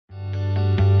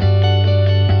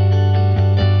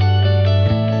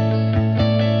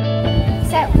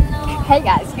Hey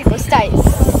guys, it was started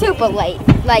super late.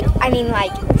 Like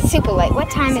super late. What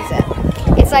time is it?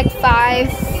 It's like 5:25.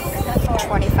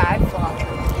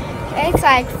 It's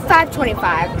like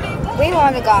 5:25. We were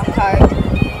on the golf cart.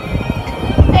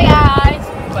 Hey guys,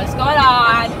 what's going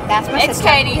on? That's my It's sister.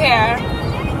 Katie here.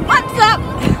 What's up?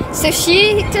 So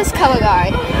she does color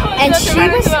guard, and she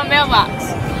was to a mailbox.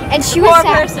 and she Poor was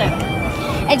at, person.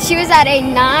 and she was at a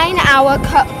 9-hour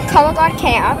color guard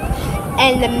camp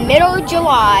in the middle of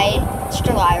July. It's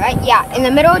July, right? Yeah, in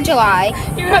the middle of July.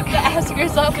 You have to ask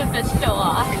yourself if it's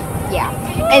July. Yeah,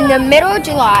 in the middle of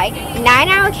July,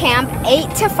 9-hour camp, 8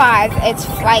 to 5. It's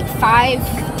like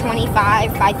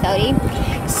 5:25, 5:30.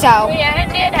 So We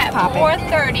ended at Popping.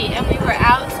 4:30 and we were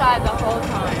outside the whole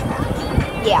time.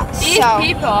 yeah, These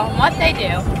people, what they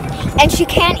do, and she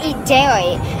can't eat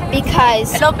dairy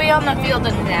because it'll be on the field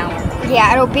in an hour.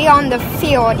 yeah, it'll be on the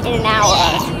field in an hour.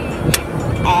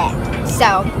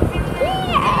 So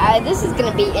yeah, this is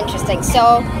gonna be interesting.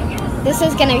 So this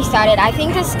is gonna be started. I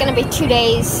think this is gonna be 2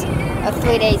 days or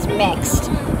 3 days mixed.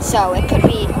 So it could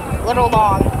be a little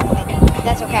long, but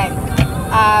that's okay.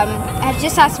 It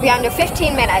just has to be under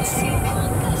 15 minutes.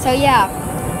 So yeah,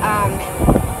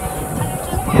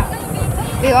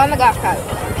 we were on the golf cart.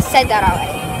 I said that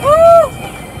already. Woo!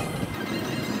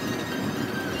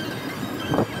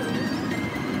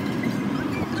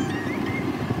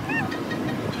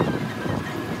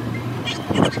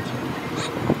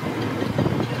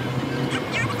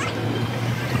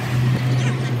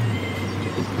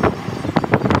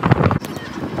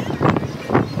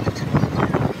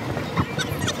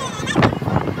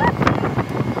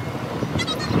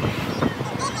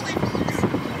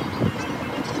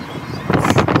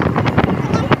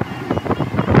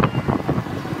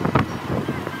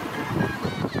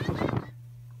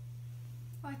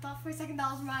 I thought for a second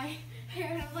that was my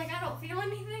hair, and I was like, I don't feel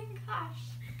anything. Gosh.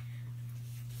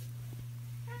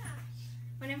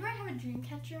 Whenever I have a dream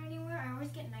catcher anywhere, I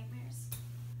always get nightmares.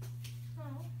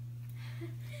 Oh.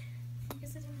 I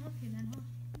guess I didn't help you then, huh?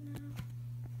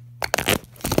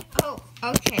 No. Oh,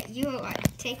 okay. You were right.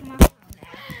 Take them off.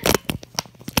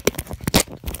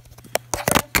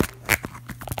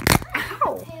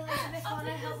 Ow! Hey, Elizabeth, want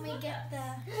to help me get the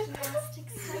elastic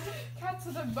stuff? Cats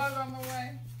with a bug on the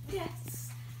way. Yes.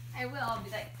 I will, I'll be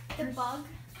like, The bug?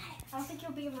 I don't think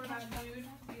you'll be able to catch you would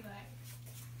have to be like,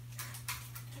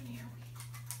 come here.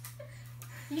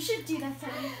 You should do that,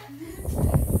 Teddy.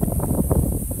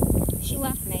 She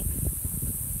left me.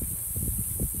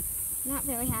 Not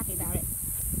very happy about it.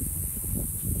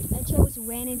 And she almost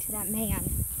ran into that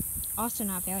man. Also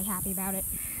not very happy about it.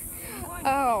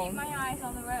 Oh. Keep my eyes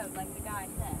on the road, like the guy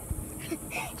said.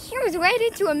 She was ran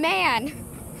into a man.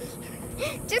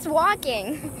 Just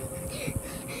walking.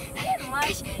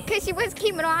 Because she was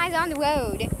keeping her eyes on the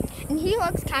road. And he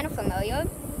looks kind of familiar.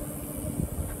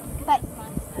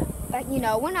 But you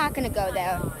know, we're not going to go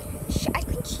there. I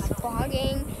think she's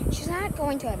vlogging. She's not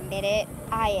going to admit it.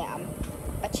 I am.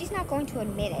 But she's not going to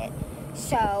admit it.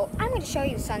 So, I'm going to show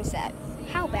you the sunset.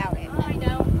 How about it? I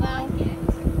don't like it.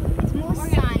 It's more We're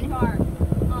gonna keep sun our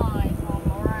eyes on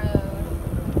the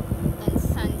road. than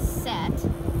sunset.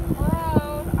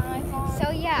 Road, eyes on. So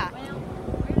yeah, Well,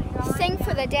 we're gonna drive sing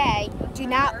for the day. Do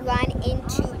not run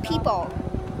into people.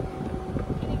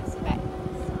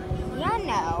 Yeah,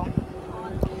 no.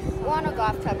 We're on a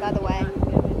golf club, by the way.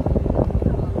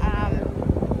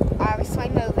 Obviously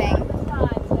moving.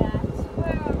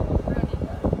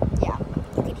 Yeah,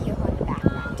 you can hear her in the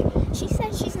background. She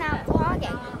says she's not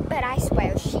vlogging, but I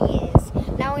swear she is.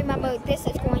 Now remember, this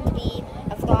is going to be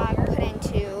a vlog put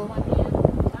into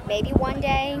maybe one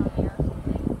day,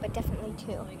 but definitely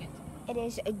two. It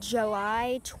is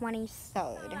July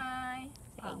 23rd.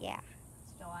 Yeah.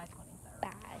 It's July 23rd.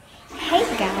 Bye.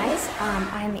 Hey guys,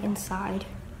 I'm inside,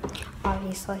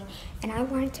 obviously, and I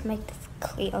wanted to make this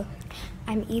clear.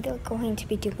 I'm either going to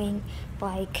be doing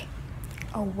like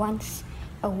a once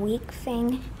a week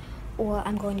thing, or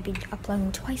I'm going to be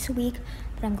uploading twice a week,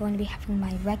 but I'm going to be having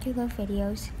my regular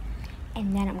videos,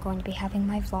 and then I'm going to be having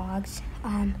my vlogs.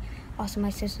 Also my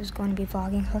sister's going to be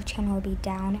vlogging. Her channel will be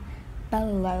down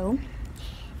below.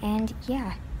 And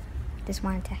yeah, just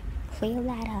wanted to clear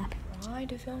that up. Why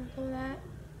to film for that?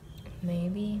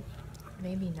 Maybe,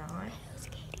 maybe not. It's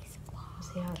Katie's vlog. We'll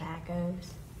see how that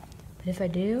goes. But if I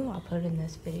do, I'll put it in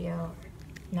this video.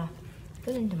 No,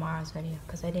 put it in tomorrow's video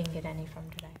because I didn't get any from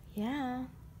today. Yeah,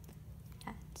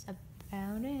 that's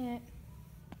about it.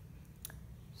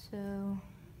 So,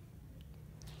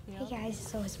 Hey guys,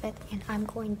 it's Elizabeth, and I'm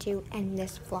going to end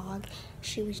this vlog.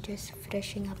 She was just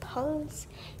finishing up hers.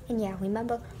 And yeah,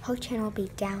 remember, her channel will be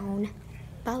down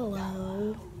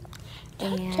below.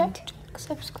 And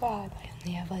subscribe. I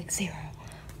only have like 0.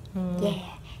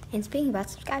 Yeah. And speaking about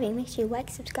subscribing, make sure you like,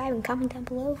 subscribe, and comment down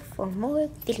below for more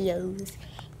videos.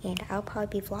 And I'll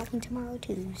probably be vlogging tomorrow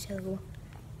too, so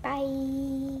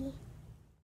bye.